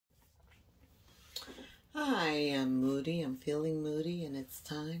Hi, I'm Moody. I'm feeling moody, and it's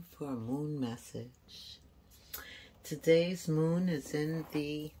time for a moon message. Today's moon is in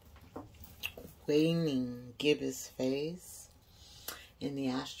the Waning Gibbous phase in the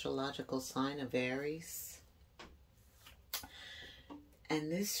astrological sign of Aries. And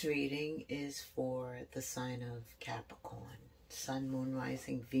this reading is for the sign of Capricorn, Sun, Moon,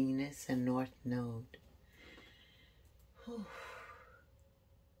 Rising, Venus, and North Node. Whew.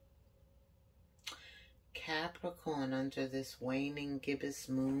 Capricorn under this waning gibbous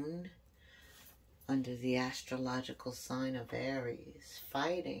moon, under the astrological sign of Aries,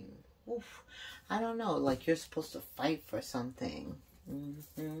 fighting. Oof. I don't know, like you're supposed to fight for something.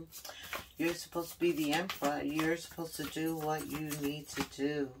 You're supposed to be the emperor. You're supposed to do what you need to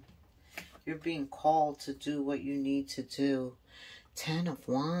do. You're being called to do what you need to do. Ten of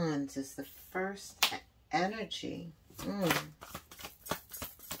Wands is the first energy.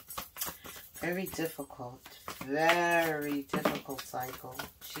 Very difficult cycle.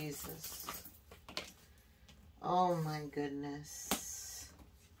 Jesus. Oh my goodness.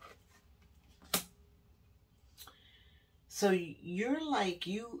 So you're like,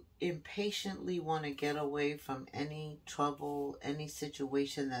 you impatiently want to get away from any trouble, any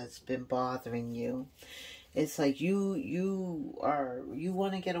situation that's been bothering you. It's like you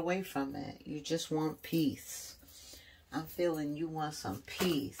want to get away from it. You just want peace. I'm feeling you want some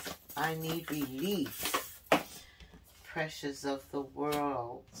peace. I need relief. Pressures of the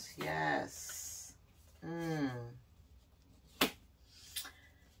world. Yes.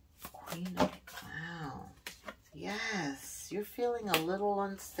 Queen of Crown. Yes. You're feeling a little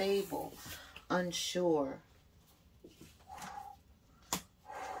unstable, unsure.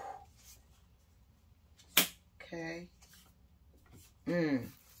 Okay.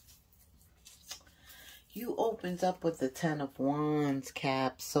 You opened up with the Ten of Wands,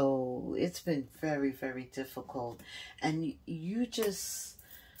 Cap, so it's been very, very difficult. And you just,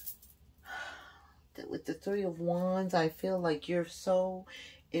 with the Three of Wands, I feel like you're so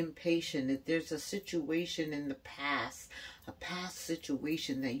impatient. If there's a situation in the past, a past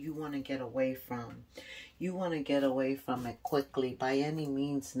situation that you want to get away from. You want to get away from it quickly, by any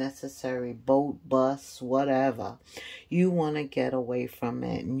means necessary, boat, bus, whatever. You want to get away from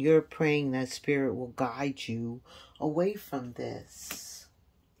it, and you're praying that Spirit will guide you away from this.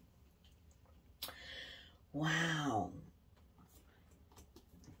 Wow.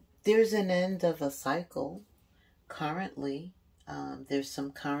 There's an end of a cycle currently. There's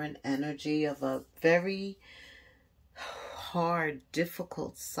some current energy of a very hard,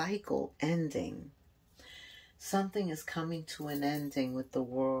 difficult cycle ending. Something is coming to an ending with the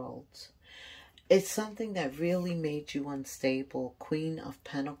world. It's something that really made you unstable. Queen of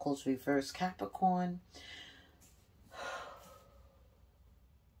Pentacles reverse, Capricorn.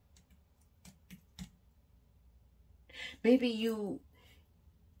 Maybe you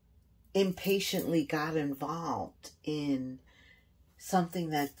impatiently got involved in something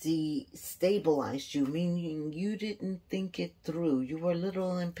that destabilized you, meaning you didn't think it through. You were a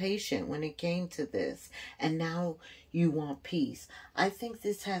little impatient when it came to this, and now you want peace. I think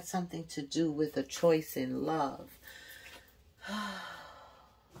this had something to do with a choice in love.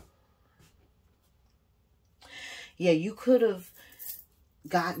 Yeah, you could have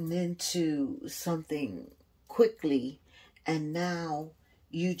gotten into something quickly, and now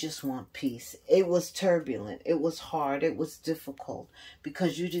you just want peace. It was turbulent. It was hard. It was difficult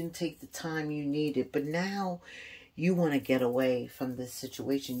because you didn't take the time you needed. But now you want to get away from this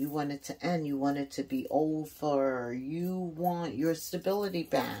situation. You want it to end. You want it to be over. You want your stability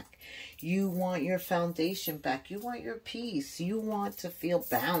back. You want your foundation back. You want your peace. You want to feel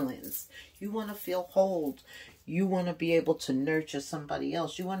balanced. You want to feel whole. You want to be able to nurture somebody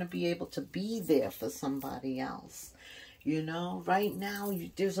else. You want to be able to be there for somebody else. You know, right now,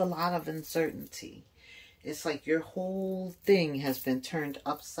 there's a lot of uncertainty. It's like your whole thing has been turned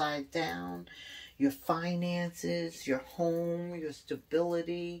upside down. Your finances, your home, your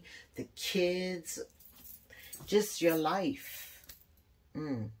stability, the kids, just your life.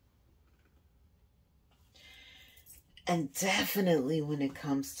 And definitely when it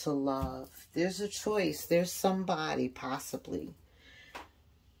comes to love, there's a choice. There's somebody possibly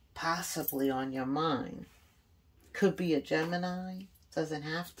on your mind. Could be a Gemini. Doesn't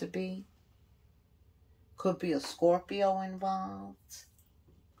have to be. Could be a Scorpio involved.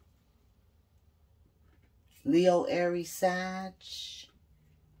 Leo, Aries, Sag.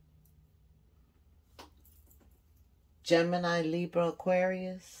 Gemini, Libra,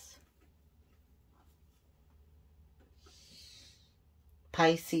 Aquarius.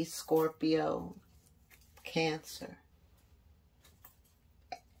 Pisces, Scorpio, Cancer.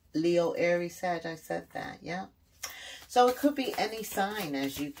 Leo, Aries, Sag, I said that, yeah. So it could be any sign,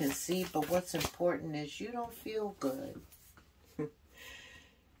 as you can see, but what's important is you don't feel good.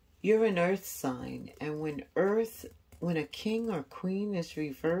 You're an earth sign, and when a king or queen is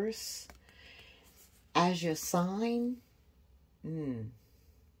reversed as your sign, yeah,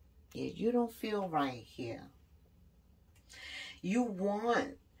 you don't feel right here. You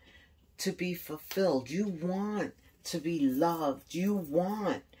want to be fulfilled. You want to be loved. You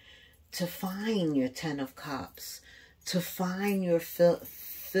want to find your Ten of Cups, to find your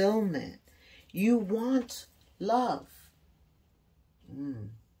fulfillment. You want love.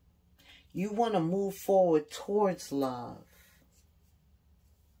 You want to move forward towards love.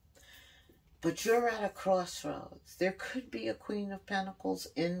 But you're at a crossroads. There could be a Queen of Pentacles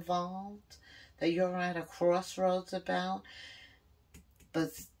involved that you're at a crossroads about.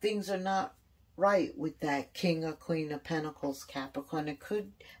 But things are not right with that King or Queen of Pentacles, Capricorn. It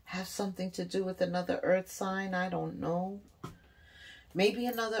could have something to do with another earth sign. I don't know. Maybe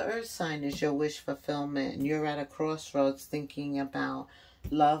another earth sign is your wish fulfillment, and you're at a crossroads thinking about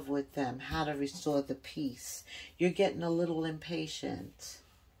love with them, how to restore the peace. You're getting a little impatient.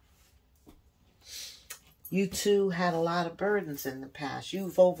 You two had a lot of burdens in the past.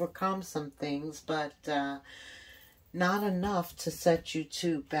 You've overcome some things, but not enough to set you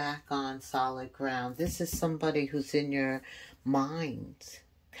two back on solid ground. This is somebody who's in your mind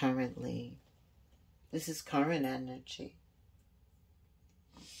currently. This is current energy.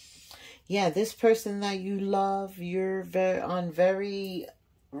 Yeah, this person that you love, you're on very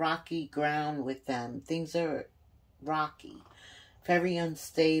rocky ground with them. Things are rocky, very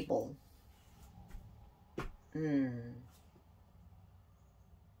unstable.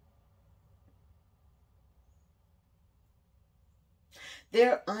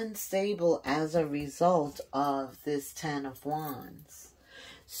 They're unstable as a result of this Ten of Wands.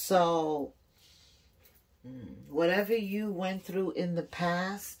 So, whatever you went through in the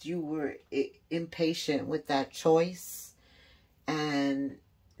past, you were impatient with that choice. And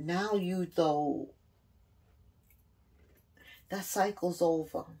now that cycle's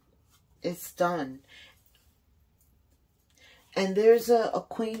over. It's done. And there's a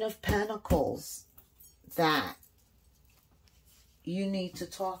Queen of Pentacles that you need to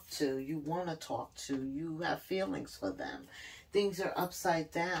talk to. You want to talk to. You have feelings for them. Things are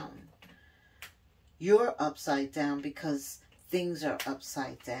upside down. You're upside down because things are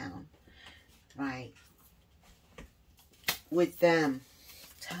upside down. Right? With them.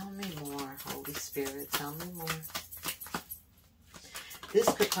 Tell me more, Holy Spirit. Tell me more.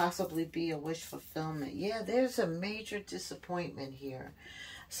 This could possibly be a wish fulfillment. Yeah, there's a major disappointment here.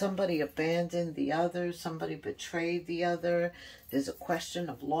 Somebody abandoned the other. Somebody betrayed the other. There's a question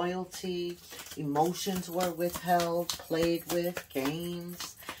of loyalty. Emotions were withheld, played with,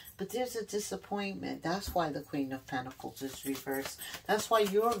 games. But there's a disappointment. That's why the Queen of Pentacles is reversed. That's why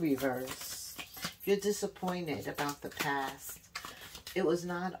you're reversed. You're disappointed about the past. It was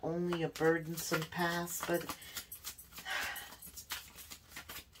not only a burdensome past, but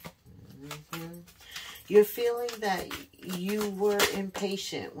you're feeling that you were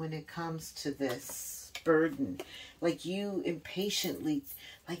impatient when it comes to this burden. Like you impatiently,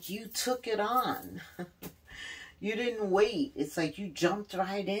 like you took it on. You didn't wait. It's like you jumped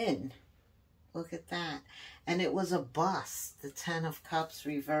right in. Look at that. And it was a bust. The Ten of Cups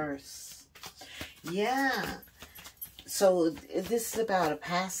reverse. Yeah. So this is about a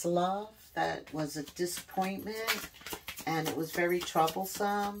past love that was a disappointment. And it was very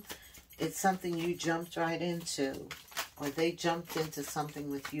troublesome. It's something you jumped right into. Or they jumped into something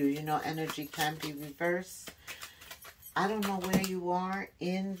with you. You know, energy can be reversed. I don't know where you are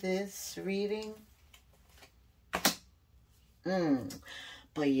in this reading.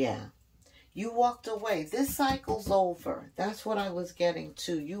 But yeah, you walked away. This cycle's over. That's what I was getting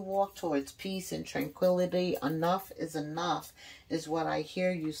to. You walk towards peace and tranquility. Enough is enough is what I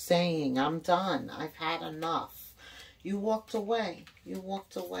hear you saying. I'm done. I've had enough. You walked away. You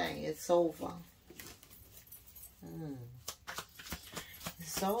walked away. It's over.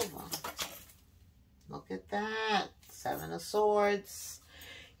 It's over. Look at that. Seven of Swords.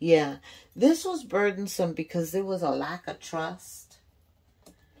 Yeah, this was burdensome because there was a lack of trust.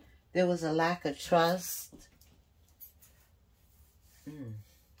 There was a lack of trust.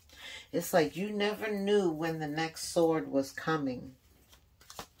 It's like you never knew when the next sword was coming.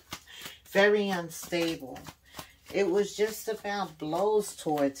 Very unstable. It was just about blows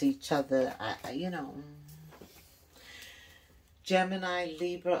towards each other. You know, Gemini,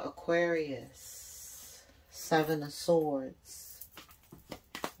 Libra, Aquarius. Seven of Swords.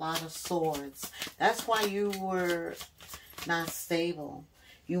 Lot of swords. That's why you were not stable.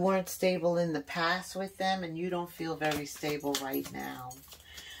 You weren't stable in the past with them, and you don't feel very stable right now.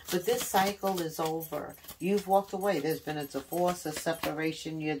 But this cycle is over. You've walked away. There's been a divorce, a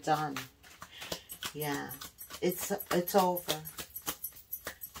separation. You're done. Yeah, it's over.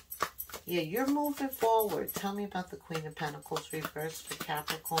 Yeah, you're moving forward. Tell me about the Queen of Pentacles reversed for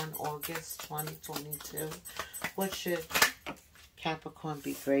Capricorn, August 2022. What should Capricorn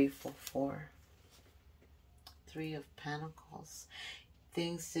be grateful for? Three of Pentacles.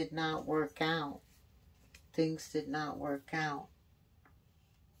 Things did not work out. Things did not work out.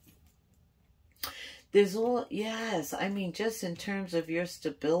 There's all, yes, I mean, just in terms of your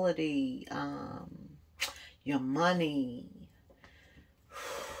stability, your money.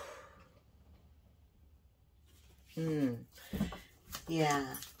 Yeah,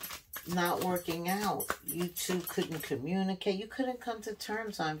 not working out. You two couldn't communicate. You couldn't come to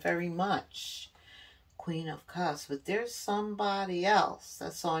terms on very much. Queen of Cups. But there's somebody else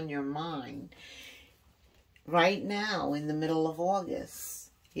that's on your mind right now in the middle of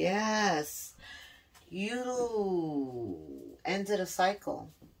August. Yes. You ended a cycle.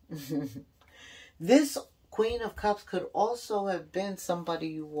 This Queen of Cups could also have been somebody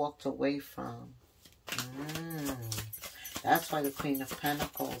you walked away from. That's why the Queen of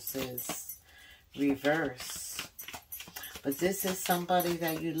Pentacles is reverse. But this is somebody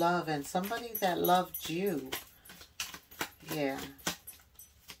that you love and somebody that loved you. Yeah.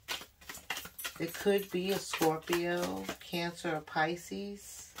 It could be a Scorpio, Cancer, or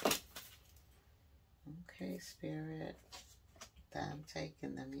Pisces. Okay, Spirit. I'm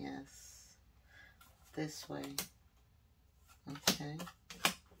taking them, yes. This way. Okay.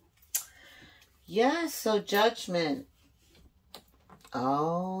 Yes, so Judgment.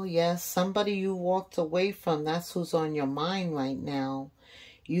 Oh, yes, somebody you walked away from, that's who's on your mind right now.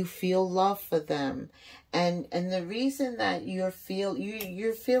 You feel love for them. And the reason that you're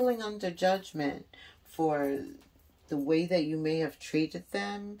feeling under judgment for the way that you may have treated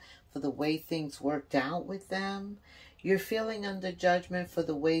them, for the way things worked out with them. You're feeling under judgment for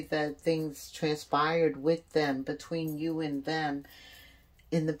the way that things transpired with them, between you and them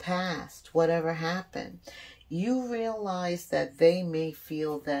in the past, whatever happened. You realize that they may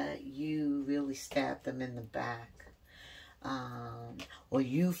feel that you really stabbed them in the back. Or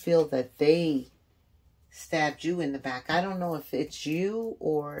you feel that they stabbed you in the back. I don't know if it's you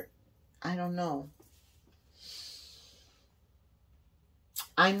or I don't know.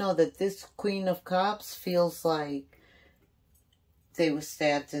 I know that this Queen of Cups feels like they were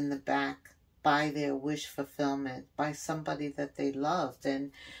stabbed in the back by their wish fulfillment, by somebody that they loved.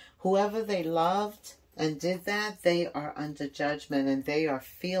 And whoever they loved and did that, they are under judgment and they are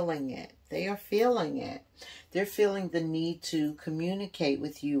feeling it. They are feeling it. They're feeling the need to communicate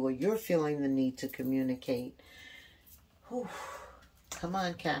with you, or you're feeling the need to communicate. Whew. Come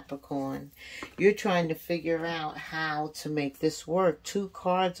on, Capricorn. You're trying to figure out how to make this work. Two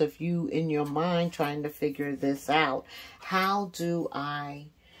cards of you in your mind trying to figure this out. How do I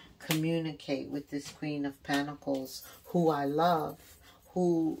communicate with this Queen of Pentacles, who I love,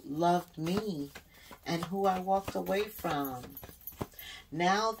 who loved me, and who I walked away from?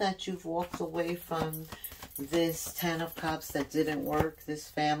 Now that you've walked away from this Ten of Cups that didn't work, this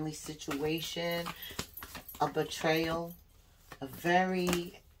family situation, a betrayal, a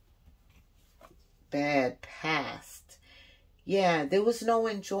very bad past. Yeah, there was no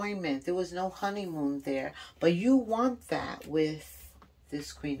enjoyment. There was no honeymoon there. But you want that with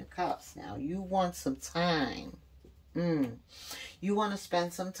this Queen of Cups now. You want some time. You want to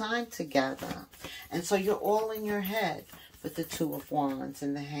spend some time together. And so you're all in your head with the Two of Wands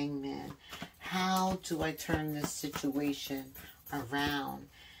and the Hangman. How do I turn this situation around?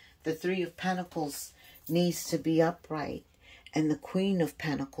 The Three of Pentacles needs to be upright. And the Queen of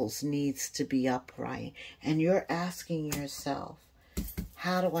Pentacles needs to be upright. And you're asking yourself,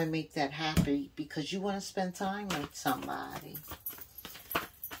 how do I make that happen? Because you want to spend time with somebody.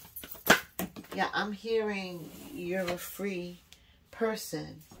 Yeah, I'm hearing you're a free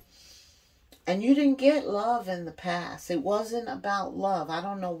person. And you didn't get love in the past. It wasn't about love. I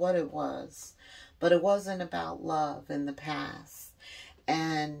don't know what it was. But it wasn't about love in the past.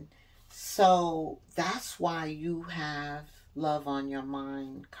 And so that's why you have love on your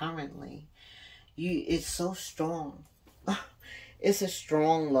mind currently. It's so strong. It's a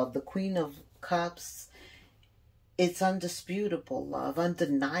strong love. The Queen of Cups, it's undisputable love,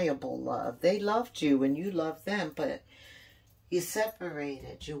 undeniable love. They loved you and you loved them, but you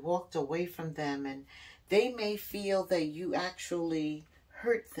separated. You walked away from them, and they may feel that you actually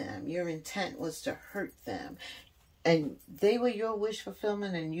hurt them. Your intent was to hurt them. And they were your wish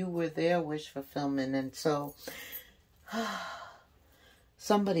fulfillment and you were their wish fulfillment. And so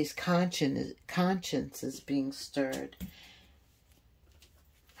Somebody's conscience is being stirred.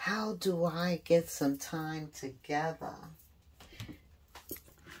 How do I get some time together?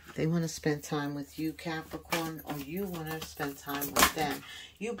 They want to spend time with you, Capricorn, or you want to spend time with them.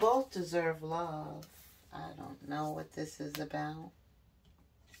 You both deserve love. I don't know what this is about.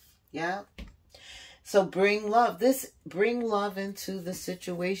 Yep. So bring love. Bring love into the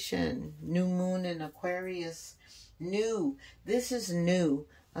situation. New moon in Aquarius. New. This is new.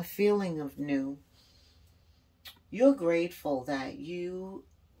 A feeling of new. You're grateful that you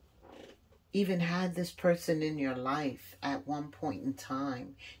even had this person in your life at one point in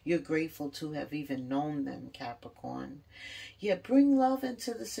time. You're grateful to have even known them, Capricorn. Yeah, bring love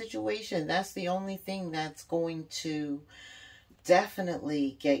into the situation. That's the only thing that's going to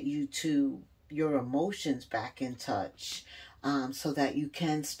definitely get you to your emotions back in touch, so that you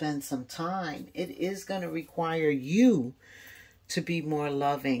can spend some time. It is going to require you to be more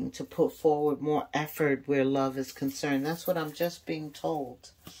loving, to put forward more effort where love is concerned. That's what I'm just being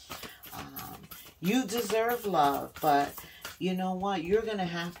told. You deserve love, but you know what? You're going to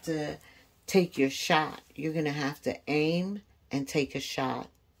have to take your shot. You're going to have to aim and take a shot.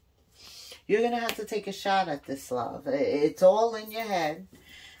 You're going to have to take a shot at this love. It's all in your head.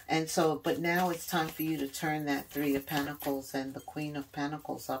 And so, but now it's time for you to turn that Three of Pentacles and the Queen of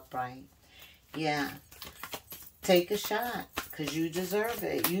Pentacles upright. Yeah. Take a shot because you deserve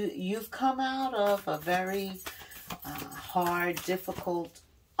it. You've come out of a very hard, difficult,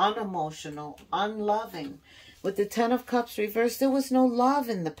 unemotional, unloving. With the Ten of Cups reversed, there was no love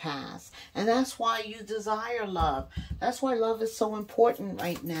in the past. And that's why you desire love. That's why love is so important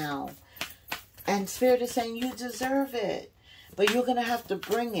right now. And Spirit is saying you deserve it. But you're going to have to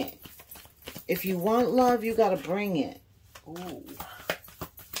bring it. If you want love, you got to bring it. Ooh.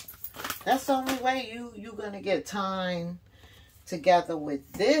 That's the only way you're going to get time together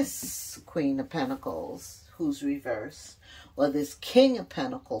with this Queen of Pentacles, who's reversed, or this King of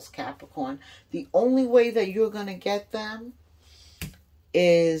Pentacles, Capricorn. The only way that you're going to get them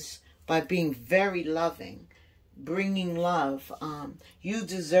is by being very loving, bringing love. You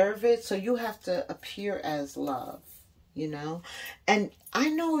deserve it, so you have to appear as love, you know. And I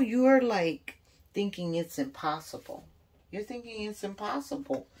know you're like thinking it's impossible. You're thinking it's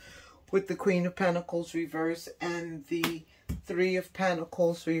impossible with the Queen of Pentacles reversed and the Three of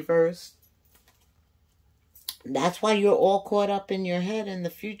Pentacles reversed. That's why you're all caught up in your head in the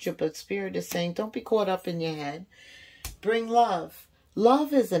future. But Spirit is saying, don't be caught up in your head. Bring love.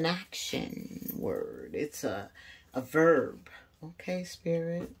 Love is an action word. It's a verb. Okay,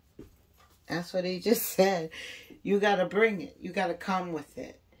 Spirit? That's what he just said. You got to bring it. You got to come with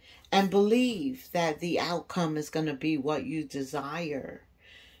it. And believe that the outcome is going to be what you desire.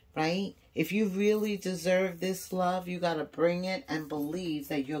 Right? If you really deserve this love, you got to bring it and believe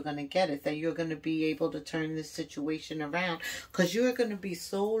that you're going to get it, that you're going to be able to turn this situation around, because you're going to be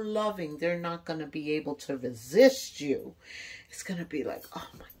so loving, they're not going to be able to resist you. It's going to be like, oh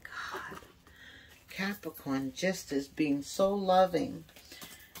my God, Capricorn just is being so loving.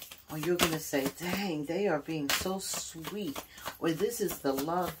 Or you're going to say, dang, they are being so sweet. Or this is the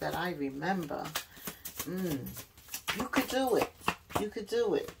love that I remember. You could do it. You could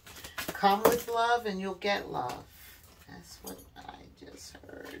do it. Come with love and you'll get love. That's what I just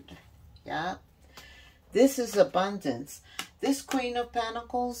heard. Yeah. This is abundance. This Queen of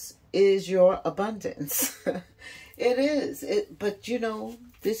Pentacles is your abundance. It is. But, you know,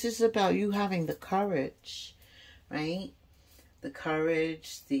 this is about you having the courage, right? The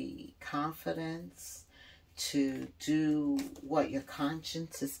courage, the confidence to do what your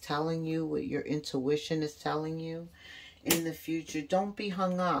conscience is telling you, what your intuition is telling you in the future. Don't be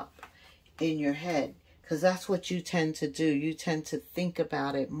hung up in your head, because that's what you tend to do. You tend to think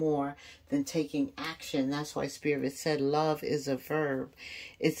about it more than taking action. That's why Spirit said love is a verb.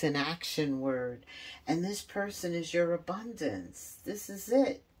 It's an action word. And this person is your abundance. This is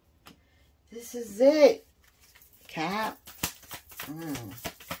it. This is it. Cap.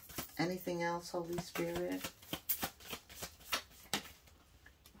 Anything else, Holy Spirit?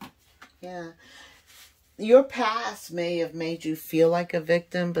 Yeah. Your past may have made you feel like a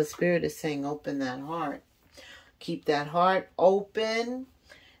victim, but Spirit is saying open that heart. Keep that heart open.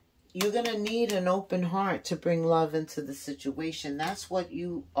 You're going to need an open heart to bring love into the situation. That's what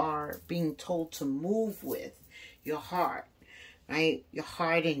you are being told to move with. Your heart, right? Your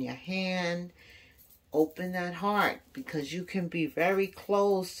heart in your hand. Open that heart, because you can be very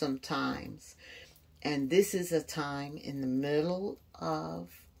closed sometimes. And this is a time in the middle of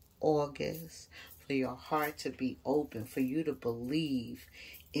August for your heart to be open, for you to believe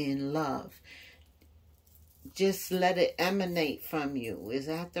in love. just let it emanate from you. Is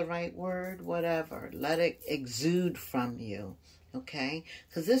that the right word? Whatever. Let it exude from you. Okay?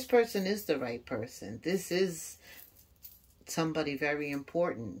 Because this person is the right person. This is somebody very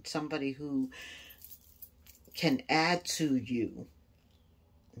important. Somebody who can add to you.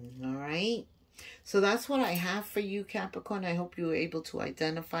 All right? So that's what I have for you, Capricorn. I hope you were able to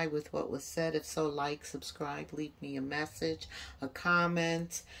identify with what was said. If so, like, subscribe, leave me a message, a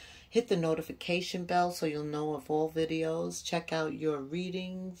comment. Hit the notification bell so you'll know of all videos. Check out your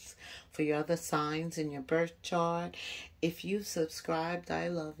readings for your other signs in your birth chart. If you've subscribed, I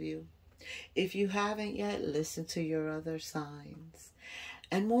love you. If you haven't yet, listen to your other signs.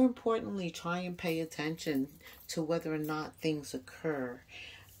 And more importantly, try and pay attention to whether or not things occur.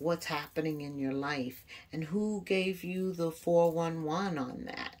 What's happening in your life. And who gave you the 411 on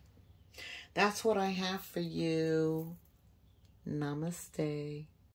that. That's what I have for you. Namaste.